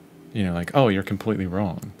 You know, like, oh, you're completely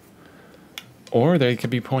wrong. Or they could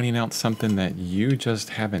be pointing out something that you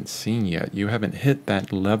just haven't seen yet. You haven't hit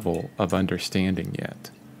that level of understanding yet.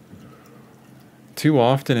 Too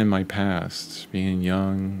often in my past, being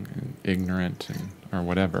young and ignorant or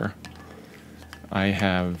whatever, I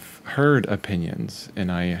have heard opinions and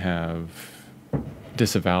I have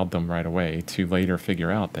disavowed them right away to later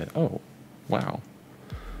figure out that, oh, wow,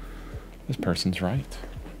 this person's right.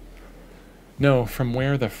 No, from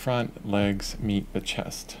where the front legs meet the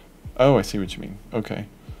chest. Oh, I see what you mean. Okay.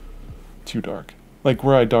 Too dark. Like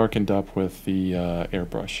where I darkened up with the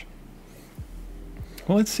airbrush.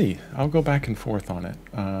 Well, let's see. I'll go back and forth on it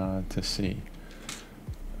to see.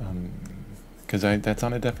 Because that's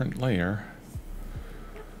on a different layer.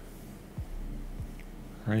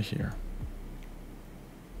 Right here.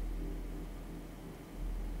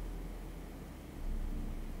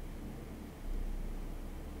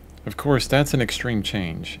 Of course, that's an extreme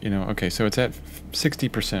change. You know, okay, so it's at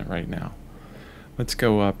 60% right now. Let's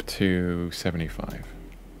go up to 75.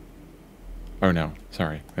 Oh no,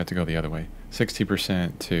 sorry, I have to go the other way.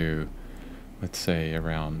 60% to, let's say,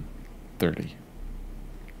 around 30.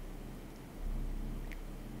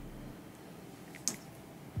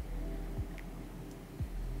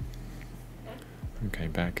 Okay,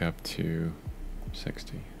 back up to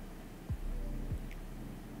 60.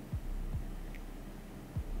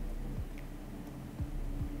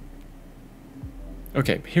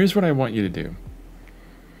 Okay, here's what I want you to do.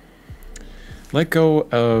 Let go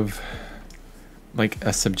of like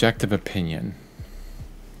a subjective opinion.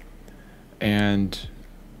 And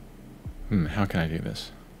how can I do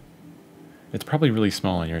this? It's probably really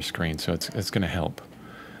small on your screen, so it's going to help.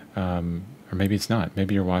 Or maybe it's not.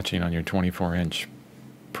 Maybe you're watching on your 24-inch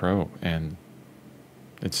Pro and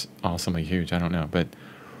it's awesomely huge. I don't know, but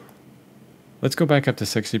let's go back up to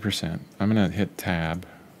 60%. I'm going to hit tab.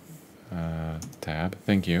 Tab,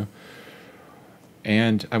 thank you.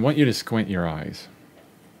 And I want you to squint your eyes.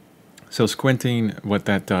 So squinting, what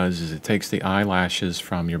that does is it takes the eyelashes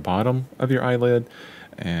from your bottom of your eyelid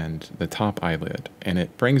and the top eyelid, and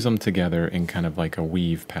it brings them together in kind of like a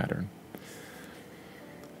weave pattern.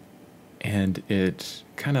 And it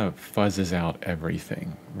kind of fuzzes out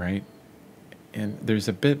everything, right? And there's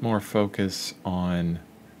a bit more focus on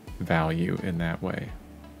value in that way.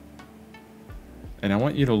 And I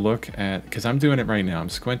want you to look at, because I'm doing it right now, I'm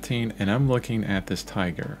squinting and I'm looking at this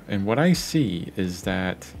tiger. And what I see is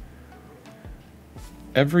that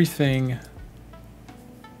everything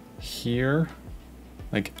here,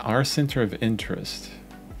 like our center of interest,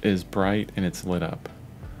 is bright and it's lit up.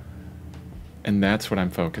 And that's what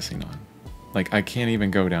I'm focusing on. Like I can't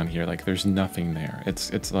even go down here, like there's nothing there.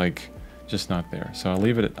 It's like just not there. So I'll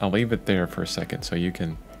leave it there for a second so you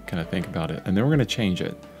can kind of think about it. And then we're going to change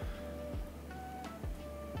it.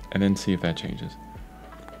 And then see if that changes.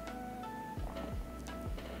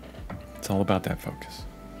 It's all about that focus.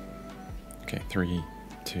 Okay, 3,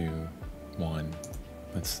 2, 1.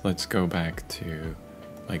 Let's go back to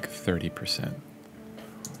like 30%.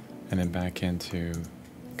 And then back into,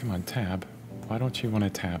 come on, tab. Why don't you want to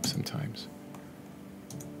tab sometimes?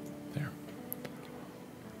 There.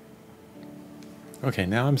 Okay,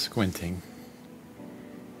 now I'm squinting.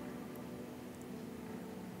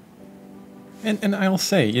 And I'll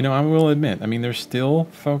say, you know, I will admit, I mean, there's still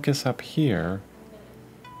focus up here,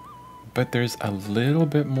 but there's a little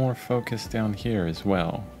bit more focus down here as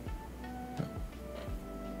well.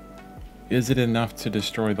 Is it enough to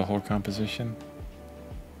destroy the whole composition?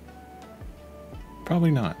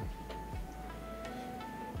 Probably not.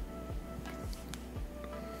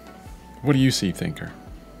 What do you see, thinker?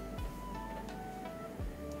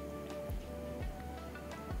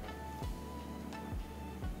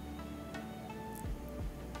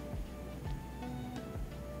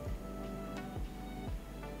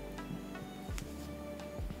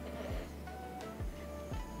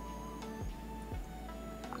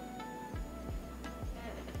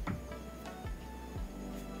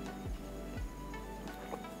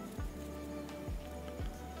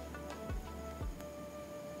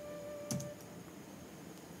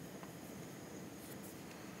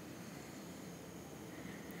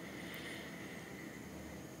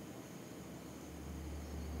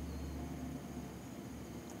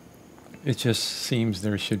 It just seems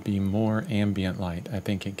there should be more ambient light. I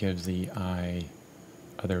think it gives the eye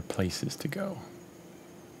other places to go.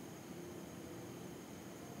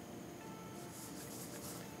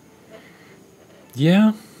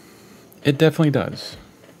 Yeah, it definitely does.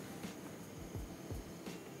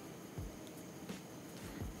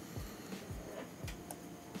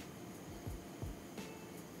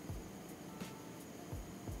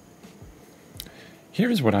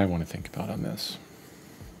 Here's what I want to think about on this.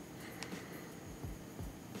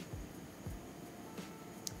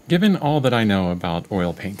 Given all that I know about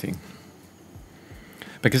oil painting,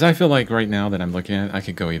 because I feel like right now that I'm looking at it, I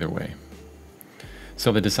could go either way.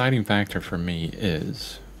 So the deciding factor for me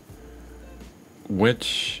is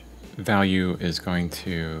which value is going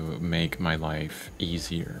to make my life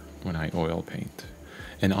easier when I oil paint.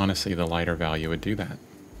 And honestly, the lighter value would do that.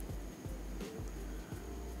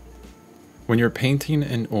 When you're painting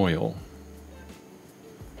in oil,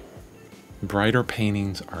 brighter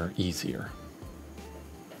paintings are easier.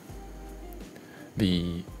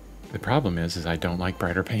 The problem is I don't like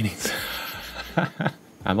brighter paintings.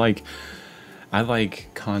 I like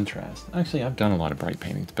contrast. Actually, I've done a lot of bright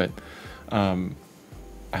paintings, but I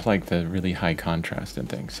like the really high contrast and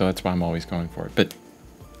things. So that's why I'm always going for it. But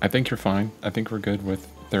I think you're fine. I think we're good with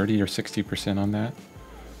 30 or 60% on that.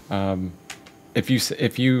 If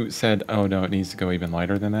you said, oh no, it needs to go even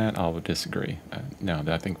lighter than that, I'll disagree. No,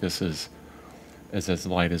 I think this is as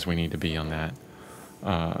light as we need to be on that.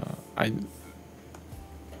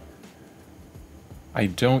 I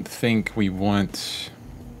don't think we want...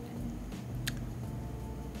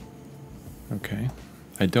 Okay.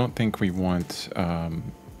 I don't think we want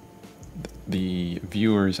the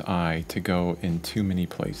viewer's eye to go in too many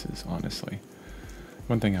places, honestly.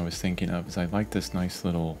 One thing I was thinking of is I like this nice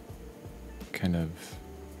little kind of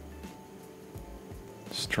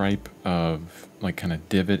stripe of, like, kind of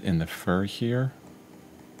divot in the fur here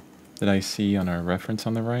that I see on our reference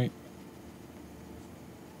on the right.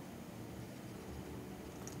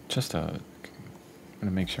 Just I'm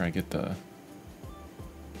gonna make sure I get the...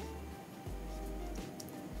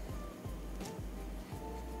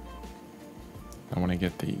 I want to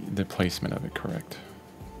get the placement of it correct.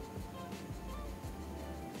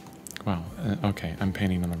 Wow, okay, I'm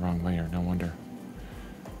painting on the wrong layer, no wonder.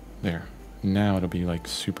 There. Now it'll be like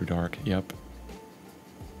super dark, yep.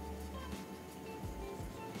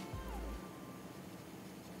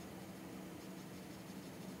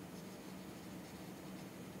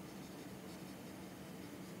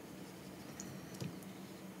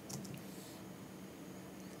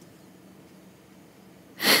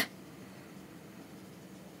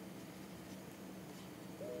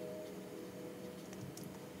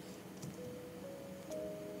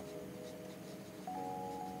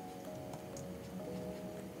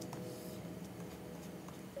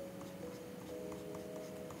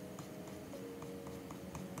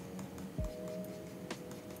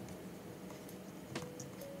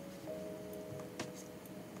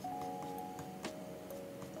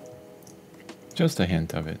 Just a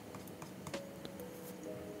hint of it.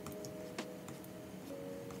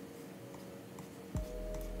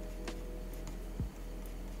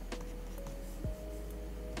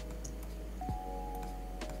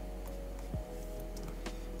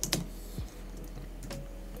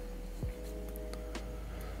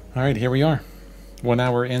 All right, here we are. 1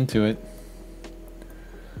 hour into it.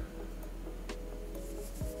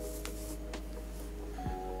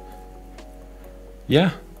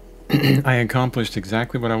 Yeah. I accomplished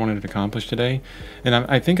exactly what I wanted to accomplish today, and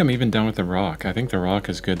I think I'm even done with the rock. I think the rock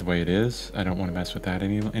is good the way it is. I don't want to mess with that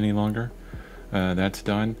any longer. That's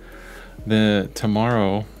done.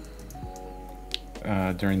 Tomorrow,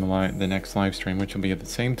 during the next live stream, which will be at the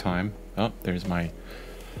same time. Oh, there's my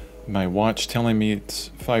watch telling me it's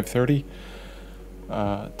 5:30.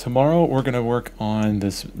 Tomorrow we're gonna work on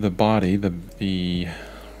the body, the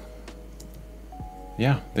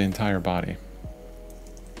entire body.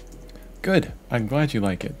 Good. I'm glad you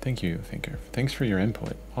like it. Thank you, Thinker. Thanks for your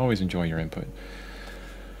input. Always enjoy your input.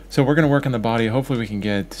 So we're going to work on the body. Hopefully we can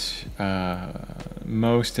get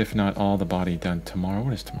most, if not all, the body done tomorrow.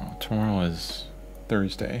 What is tomorrow? Tomorrow is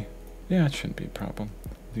Thursday. Yeah, it shouldn't be a problem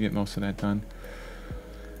to get most of that done.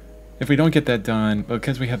 If we don't get that done,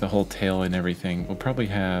 because we have the whole tail and everything, we'll probably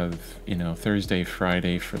have, Thursday,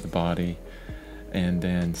 Friday for the body, and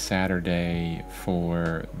then Saturday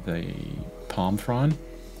for the palm frond.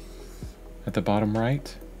 At the bottom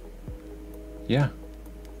right. Yeah.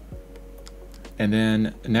 And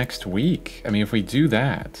then next week, I mean, if we do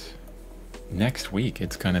that, next week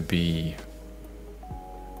it's going to be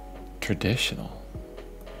traditional.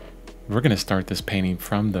 We're going to start this painting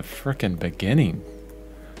from the frickin' beginning.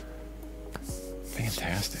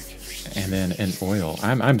 Fantastic. And then in oil.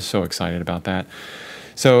 I'm so excited about that.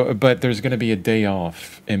 So, but there's going to be a day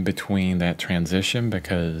off in between that transition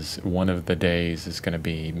because one of the days is going to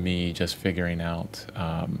be me just figuring out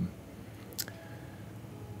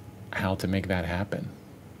how to make that happen.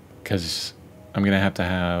 Because I'm going to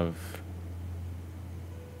have...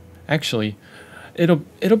 Actually,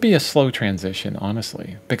 it'll be a slow transition,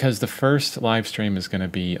 honestly, because the first live stream is going to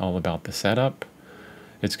be all about the setup.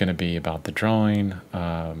 It's going to be about the drawing,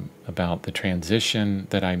 about the transition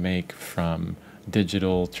that I make from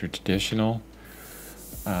digital to traditional.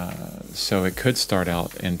 So it could start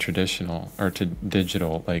out in traditional or to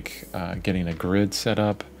digital, like getting a grid set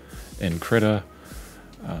up in Krita,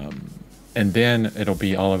 and then it'll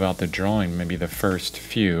be all about the drawing, maybe the first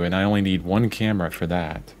few, and I only need one camera for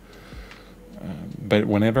that. But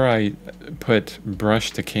whenever I put brush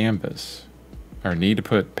to canvas, or need to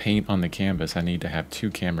put paint on the canvas, I need to have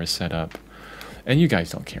 2 cameras set up. And you guys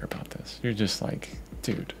don't care about this. You're just like,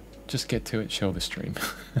 dude, just get to it, show the stream.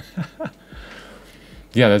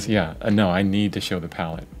 Yeah, no, I need to show the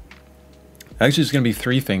palette. Actually, it's going to be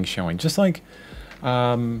 3 things showing, just like, here's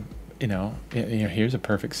a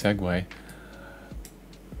perfect segue.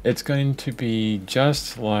 It's going to be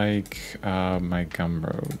just like my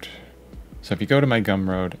Gumroad. So if you go to my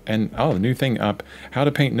Gumroad, and the new thing up, how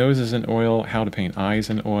to paint noses in oil, how to paint eyes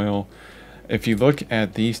in oil. If you look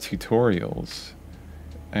at these tutorials,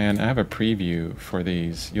 and I have a preview for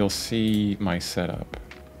these, you'll see my setup.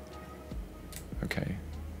 Okay,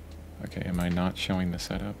 am I not showing the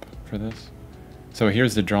setup for this? So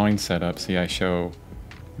here's the drawing setup. See, I show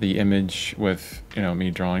the image with, me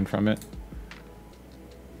drawing from it.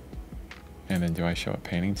 And then do I show a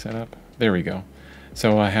painting setup? There we go.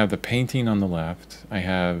 So I have the painting on the left, I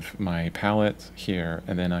have my palette here,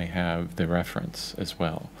 and then I have the reference as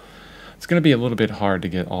well. It's going to be a little bit hard to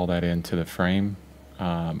get all that into the frame.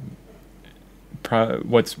 What's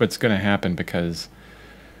going to happen, because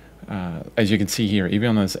as you can see here,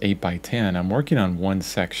 even on this 8x10, I'm working on one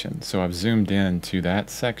section. So I've zoomed in to that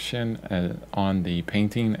section on the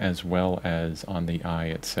painting as well as on the eye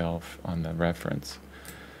itself on the reference,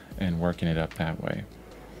 and working it up that way.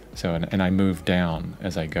 So, and I move down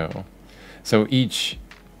as I go. So each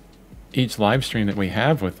live stream that we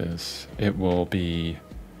have with this, it will be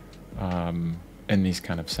in these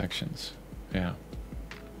kind of sections. Yeah.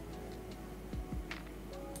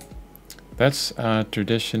 That's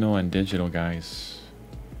traditional and digital, guys.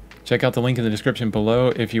 Check out the link in the description below.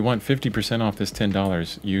 If you want 50% off this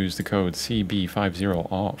 $10, use the code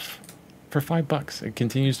CB50OFF for $5. It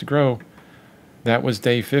continues to grow. That was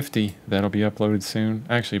day 50. That'll be uploaded soon.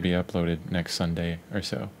 Actually be uploaded next Sunday or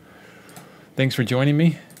so. Thanks for joining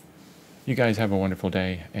me. You guys have a wonderful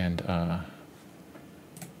day, and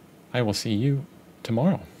I will see you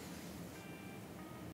tomorrow.